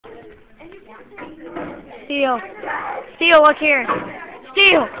Steal. Steal, look here.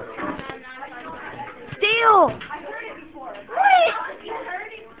 Steal. Steal.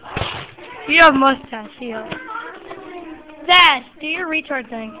 You have a mustache, Steal. Dad, do your retard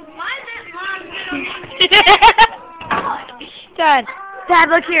thing. Dad,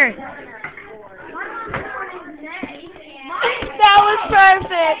 look here. That was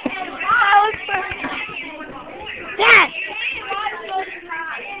perfect.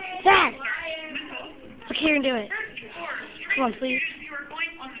 Dad, look here and do it. Come on, please.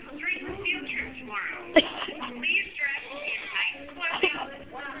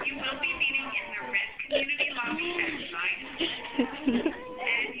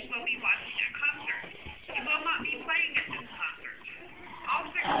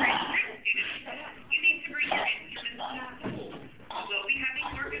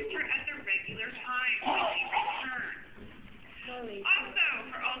 Also,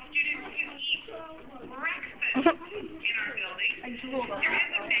 for all students who eat breakfast in our building, there is a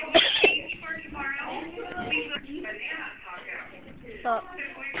menu change for tomorrow. We will banana taco.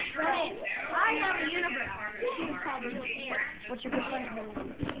 I have a universe. What's your complaint?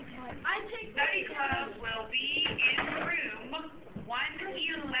 Study club will be in room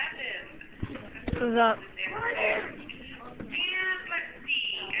 111. Who's up? And let's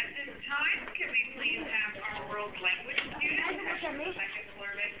see, at this time, can we please have our world language students from the second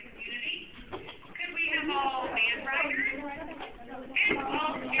floor ed community? Could we have all band riders and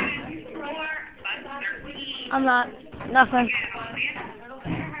all students for bus 13? I'm not. Nothing.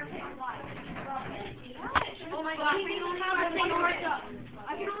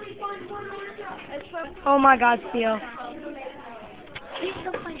 Oh my God, Steal.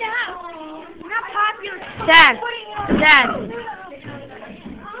 Dad.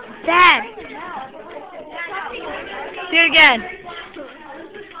 Do it again.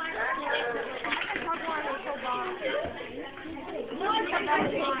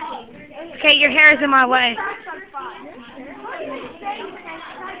 Okay, your hair is in my way.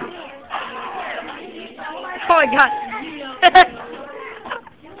 Oh my God.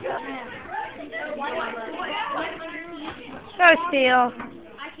 Go, Steal.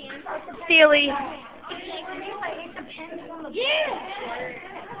 Steely.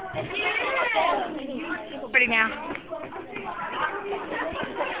 Pretty now.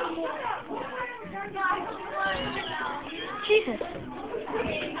 Jesus.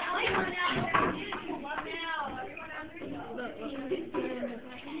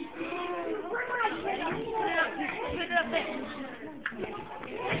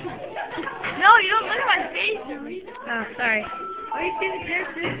 No, you don't look at my face. Oh, sorry. Oh, you see the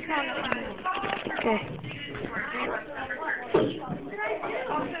characters? Okay.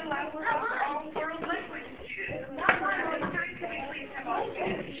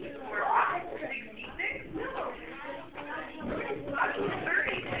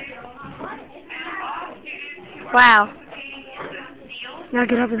 Wow. Now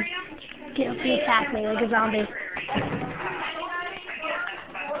get up and attack me like a zombie.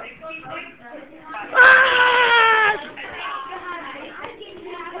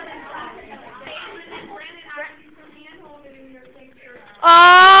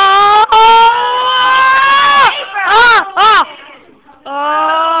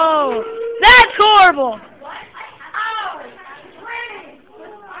 Oh, that's horrible.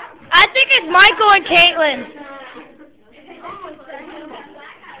 I think it's Michael and Caitlin.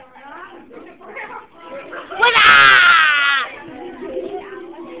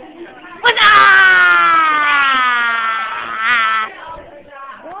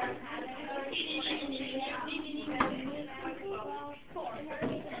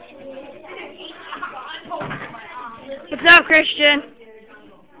 What's up, Christian?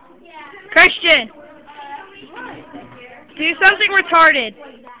 Christian! Do something retarded.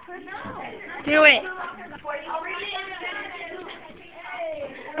 Do it.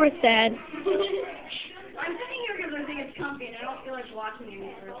 We're sad. I'm sitting here because I think it's comfy and I don't feel like watching you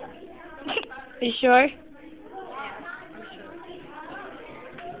anymore. Are you sure?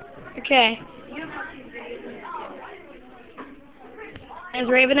 Okay. There's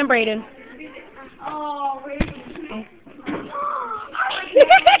Raven and Brayden. Oh, Raven.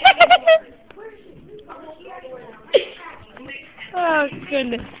 Oh,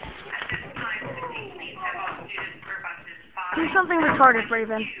 goodness. Do something retarded,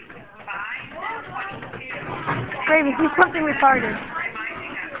 Raven. Raven, do something retarded.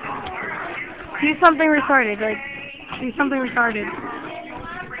 Do something retarded, like, do something retarded.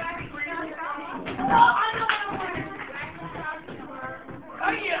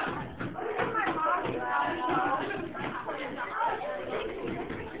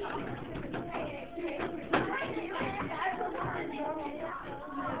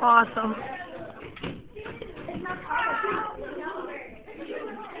 Awesome.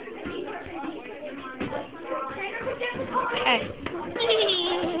 Hey.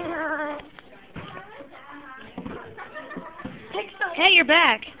 Hey, you're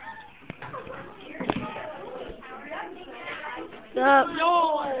back. What's up?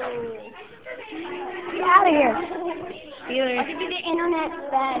 No. Get out of here. Steelers. I could be the internet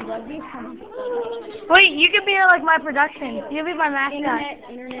fed. Wait, you could be like my production. You'll be my mascot.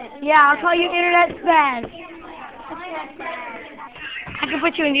 Internet. Yeah, I'll call you Internet Spaz. I can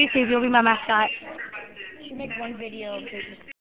put you on YouTube. You'll be my mascot. Should make one video of